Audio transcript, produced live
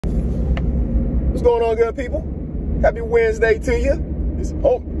What's going on, good people? Happy Wednesday to you. It's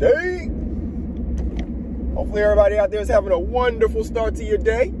hump day. Hopefully everybody out there is having a wonderful start to your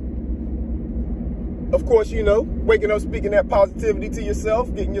day. Of course, you know, waking up, speaking that positivity to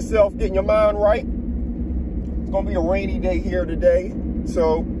yourself, getting your mind right. It's going to be a rainy day here today,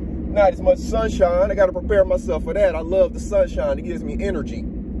 so not as much sunshine. I got to prepare myself for that. I love the sunshine. It gives me energy.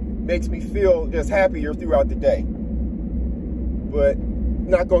 Makes me feel just happier throughout the day. But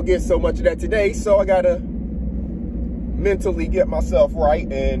not going to get so much of that today, so I got to mentally get myself right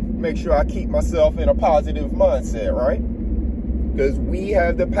and make sure I keep myself in a positive mindset, right? Because we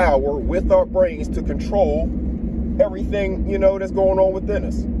have the power with our brains to control everything, you know, that's going on within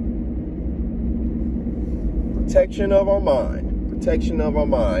us. Protection of our mind. Protection of our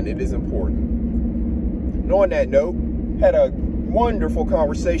mind. It is important. And on that note, had a wonderful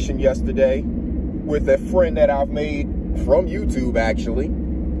conversation yesterday with a friend that I've made from YouTube, actually.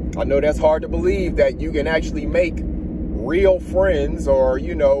 I know that's hard to believe, that you can actually make real friends or,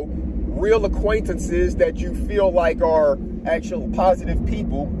 you know, real acquaintances that you feel like are actual positive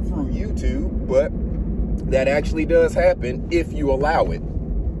people through YouTube, but that actually does happen if you allow it.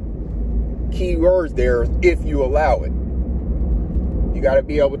 Key words there, if you allow it. You got to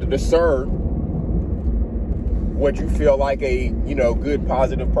be able to discern what you feel like a, you know, good,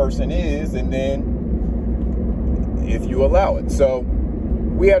 positive person is, and then if you allow it. So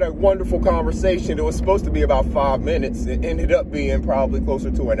we had a wonderful conversation. It was supposed to be about 5 minutes. It ended up being probably closer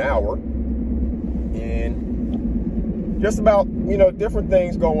to an hour. And just about, you know, different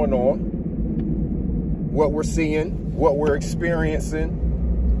things going on. What we're seeing, what we're experiencing,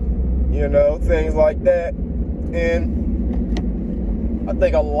 you know, things like that. And I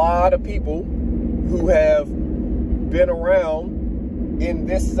think a lot of people who have been around in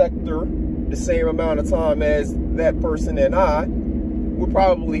this sector the same amount of time as that person and I would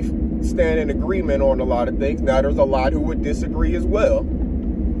probably stand in agreement on a lot of things. Now, there's a lot who would disagree as well,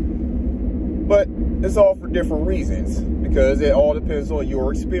 but it's all for different reasons, because it all depends on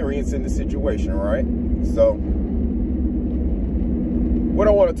your experience in the situation, right? So what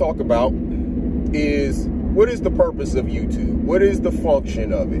I want to talk about is, what is the purpose of YouTube? What is the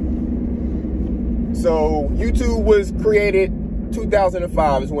function of it? So YouTube was created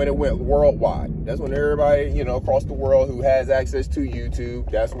 2005 is when it went worldwide. That's when everybody, you know, across the world who has access to YouTube,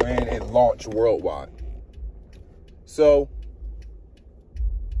 that's when it launched worldwide. So,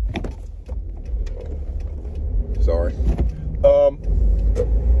 sorry.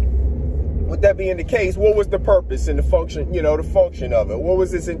 With that being the case, what was the purpose and the function, you know, the function of it? What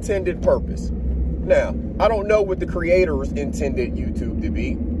was its intended purpose? Now, I don't know what the creators intended YouTube to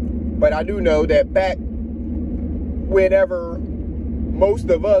be, but I do know that back whenever most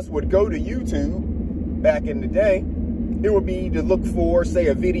of us would go to YouTube back in the day, it would be to look for, say,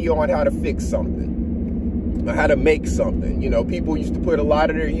 a video on how to fix something, or how to make something. You know, people used to put a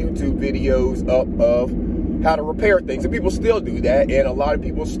lot of their YouTube videos up of how to repair things, and people still do that. And a lot of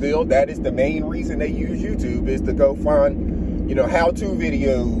people still, that is the main reason they use YouTube, is to go find, you know, how-to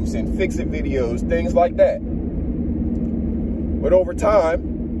videos and fix-it videos, things like that. But over time,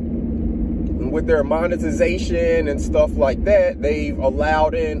 with their monetization and stuff like that, they've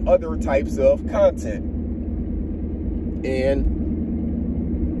allowed in other types of content.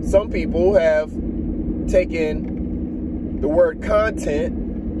 And some people have taken the word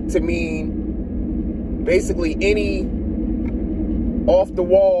content to mean basically any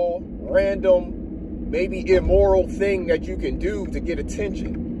off-the-wall, random, maybe immoral thing that you can do to get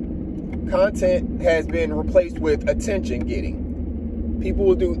attention. Content has been replaced with attention getting. People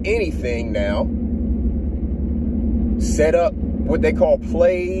will do anything now. Set up what they call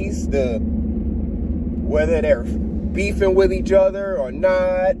plays, whether they're beefing with each other or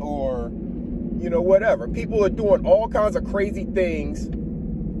not, or, you know, whatever. People are doing all kinds of crazy things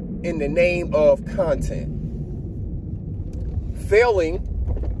in the name of content, failing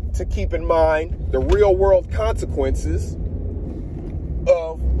to keep in mind the real world consequences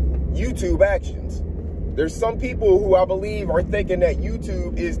of YouTube actions. There's some people who I believe are thinking that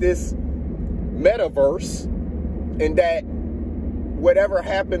YouTube is this metaverse, and that whatever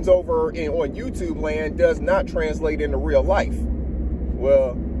happens over on YouTube land does not translate into real life.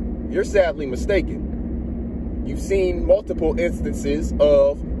 Well, you're sadly mistaken. You've seen multiple instances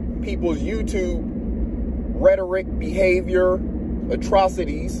of people's YouTube rhetoric, behavior,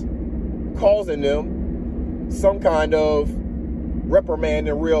 atrocities, causing them some kind of reprimand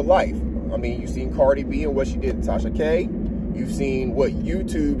in real life. I mean, you've seen Cardi B and what she did to Tasha K. You've seen what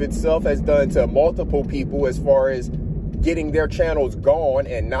YouTube itself has done to multiple people as far as getting their channels gone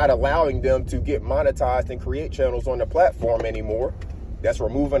and not allowing them to get monetized and create channels on the platform anymore. That's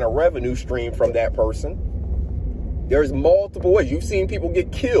removing a revenue stream from that person. There's multiple ways. You've seen people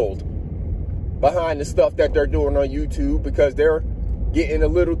get killed behind the stuff that they're doing on YouTube because they're getting a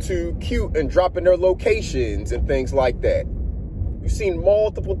little too cute and dropping their locations and things like that. You've seen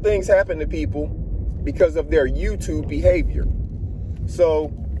multiple things happen to people because of their YouTube behavior.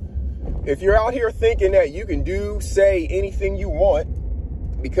 So if you're out here thinking that you can say anything you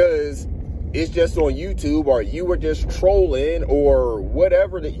want because it's just on YouTube, or you were just trolling, or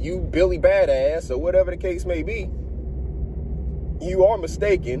whatever, that you Billy Badass, or whatever the case may be, you are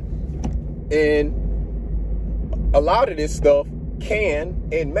mistaken. And a lot of this stuff can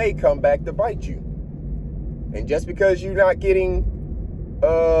and may come back to bite you. And just because you're not getting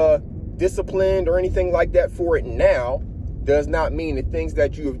disciplined or anything like that for it now, does not mean the things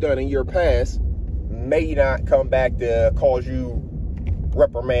that you have done in your past may not come back to cause you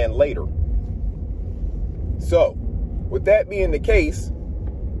reprimand later. So, with that being the case,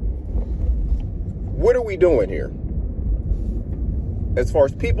 what are we doing here? As far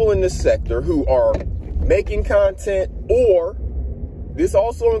as people in this sector who are making content, or this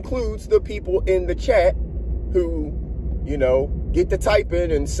also includes the people in the chat who, you know, get to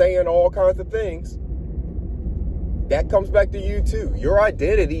typing and saying all kinds of things, that comes back to you too. Your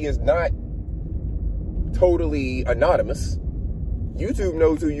identity is not totally anonymous. YouTube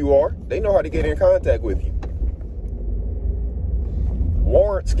knows who you are. They know how to get in contact with you.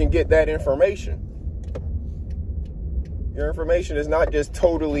 Warrants can get that information. Your information is not just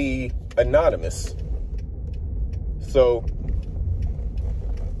totally anonymous. So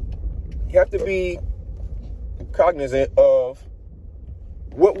you have to be cognizant of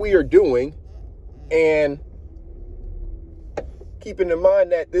what we are doing, and keeping in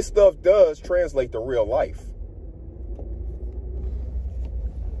mind that this stuff does translate to real life.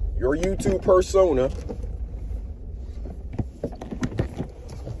 Your YouTube persona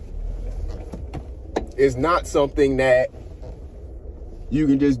is not something that you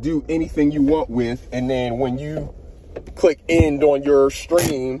can just do anything you want with, and then when you click end on your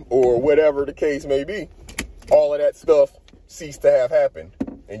stream or whatever the case may be, all of that stuff cease to have happened,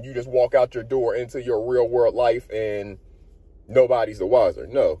 and you just walk out your door into your real world life and nobody's the wiser.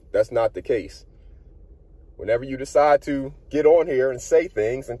 No, that's not the case. Whenever you decide to get on here and say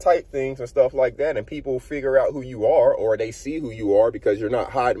things and type things and stuff like that, and people figure out who you are, or they see who you are because you're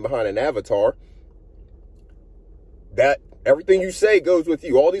not hiding behind an avatar, that everything you say goes with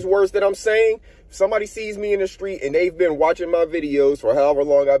you. All these words that I'm saying, if somebody sees me in the street and they've been watching my videos for however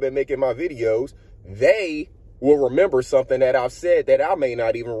long I've been making my videos, they will remember something that I've said that I may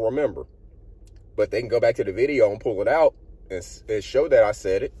not even remember. But they can go back to the video and pull it out and show that I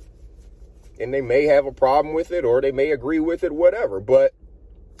said it. And they may have a problem with it, or they may agree with it, whatever. But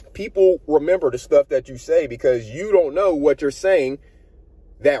people remember the stuff that you say because you don't know what you're saying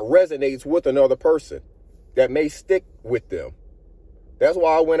that resonates with another person, that may stick with them. That's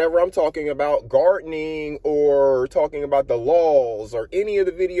why whenever I'm talking about gardening or talking about the laws or any of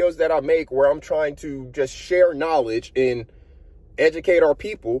the videos that I make where I'm trying to just share knowledge and educate our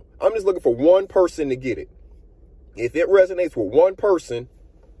people, I'm just looking for one person to get it. If it resonates with one person,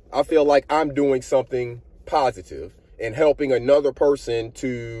 I feel like I'm doing something positive and helping another person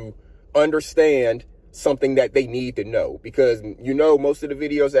to understand something that they need to know. Because, you know, most of the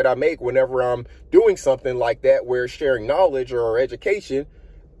videos that I make, whenever I'm doing something like that, where sharing knowledge or education,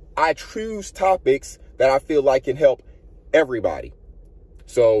 I choose topics that I feel like can help everybody.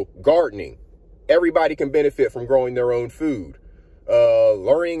 So gardening, everybody can benefit from growing their own food.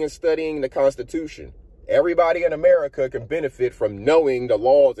 Learning and studying the Constitution. Everybody in America can benefit from knowing the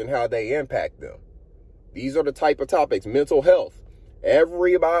laws and how they impact them. These are the type of topics. Mental health.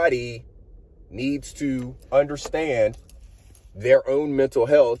 Everybody needs to understand their own mental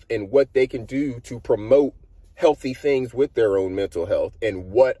health and what they can do to promote healthy things with their own mental health,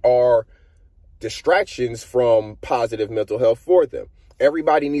 and what are distractions from positive mental health for them.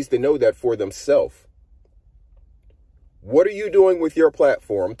 Everybody needs to know that for themselves. What are you doing with your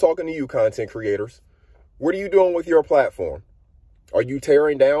platform? I'm talking to you, content creators. What are you doing with your platform? Are you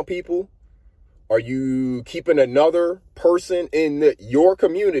tearing down people? Are you keeping another person in your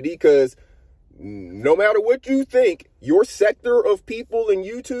community? Because no matter what you think, your sector of people in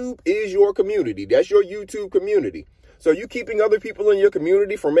YouTube is your community. That's your YouTube community. So are you keeping other people in your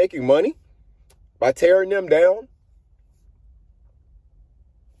community from making money by tearing them down?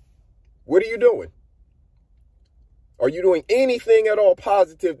 What are you doing? Are you doing anything at all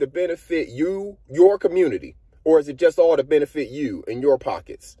positive to benefit you, your community? Or is it just all to benefit you and your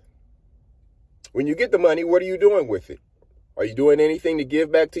pockets? When you get the money, what are you doing with it? Are you doing anything to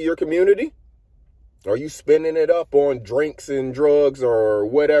give back to your community? Are you spending it up on drinks and drugs or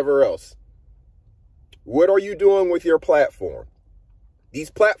whatever else? What are you doing with your platform? These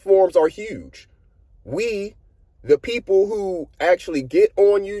platforms are huge. We, the people who actually get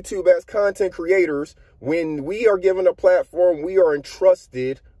on YouTube as content creators, when we are given a platform, we are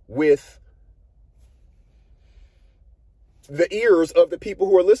entrusted with the ears of the people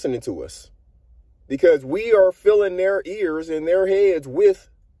who are listening to us, because we are filling their ears and their heads with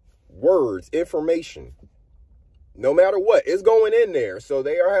words, information. No matter what, it's going in there. So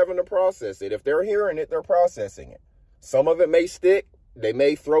they are having to process it. If they're hearing it, they're processing it. Some of it may stick. They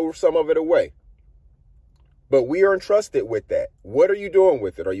may throw some of it away. But we are entrusted with that. What are you doing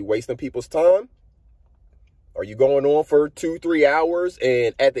with it? Are you wasting people's time? Are you going on for 2-3 hours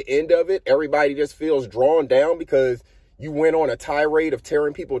and at the end of it, everybody just feels drawn down because you went on a tirade of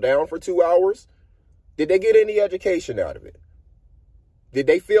tearing people down for 2 hours? Did they get any education out of it? Did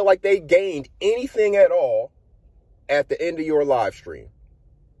they feel like they gained anything at all at the end of your live stream?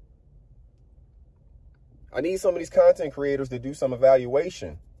 I need some of these content creators to do some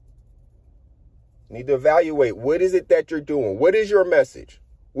evaluation. Need to evaluate, what is it that you're doing? What is your message?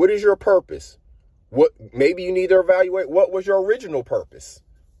 What is your purpose? Maybe you need to evaluate, what was your original purpose?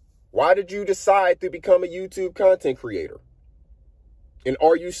 Why did you decide to become a YouTube content creator? And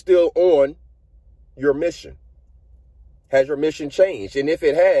are you still on your mission? Has your mission changed? And if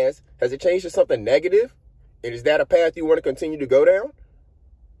it has it changed to something negative? And is that a path you want to continue to go down?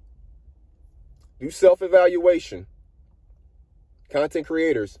 Do self-evaluation. Content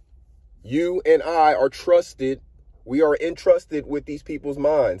creators, you and I are trusted. We are entrusted with these people's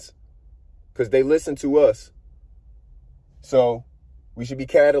minds because they listen to us. So we should be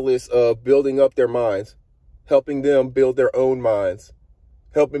catalysts of building up their minds, helping them build their own minds,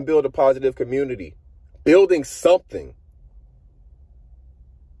 helping build a positive community, building something.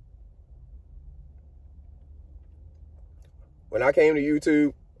 When I came to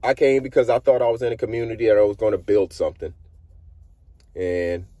YouTube, I came because I thought I was in a community that I was going to build something.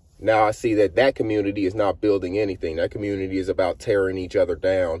 And now I see that that community is not building anything. That community is about tearing each other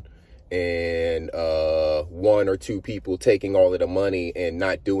down and one or two people taking all of the money and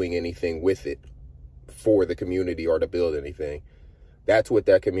not doing anything with it for the community or to build anything. That's what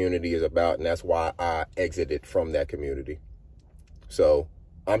that community is about, and that's why I exited from that community. So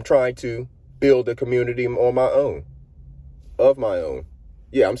I'm trying to build a community on my own, of my own.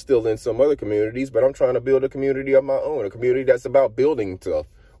 Yeah, I'm still in some other communities, but I'm trying to build a community of my own, a community that's about building stuff,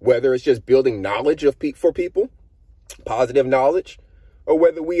 whether it's just building knowledge for people, positive knowledge, or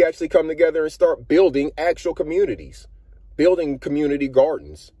whether we actually come together and start building actual communities, building community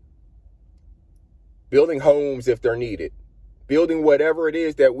gardens, building homes if they're needed, building whatever it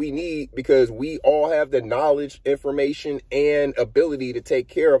is that we need, because we all have the knowledge, information, and ability to take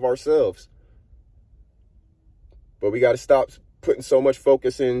care of ourselves. But we got to stop putting so much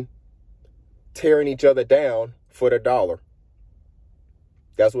focus in tearing each other down for the dollar.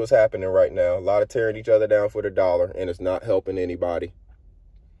 That's what's happening right now. A lot of tearing each other down for the dollar, and it's not helping anybody.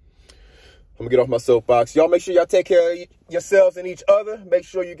 I'm going to get off my soapbox. Y'all make sure y'all take care of yourselves and each other. Make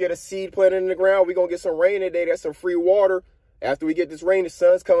sure you get a seed planted in the ground. We're going to get some rain today. That's some free water. After we get this rain, the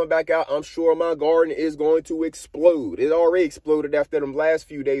sun's coming back out. I'm sure my garden is going to explode. It already exploded after them last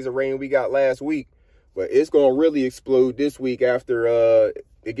few days of rain we got last week. But it's going to really explode this week after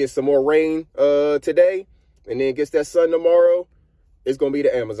it gets some more rain today. And then it gets that sun tomorrow. It's going to be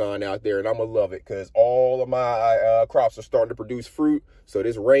the Amazon out there. And I'm going to love it because all of my crops are starting to produce fruit. So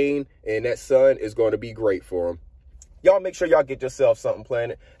this rain and that sun is going to be great for them. Y'all make sure y'all get yourself something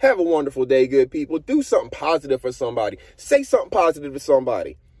planted. Have a wonderful day, good people. Do something positive for somebody. Say something positive to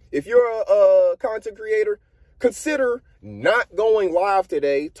somebody. If you're a content creator, consider not going live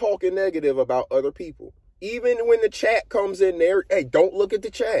today talking negative about other people. Even when the chat comes in there, hey, don't look at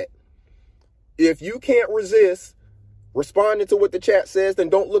the chat. If you can't resist responding to what the chat says, then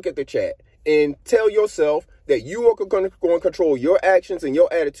don't look at the chat. And tell yourself that you are going to control your actions and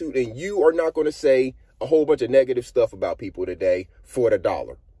your attitude, and you are not going to say a whole bunch of negative stuff about people today for the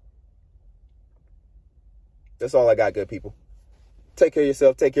dollar. That's all I got, good people. Take care of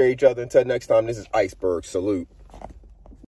yourself. Take care of each other. Until next time, this is Iceberg. Salute.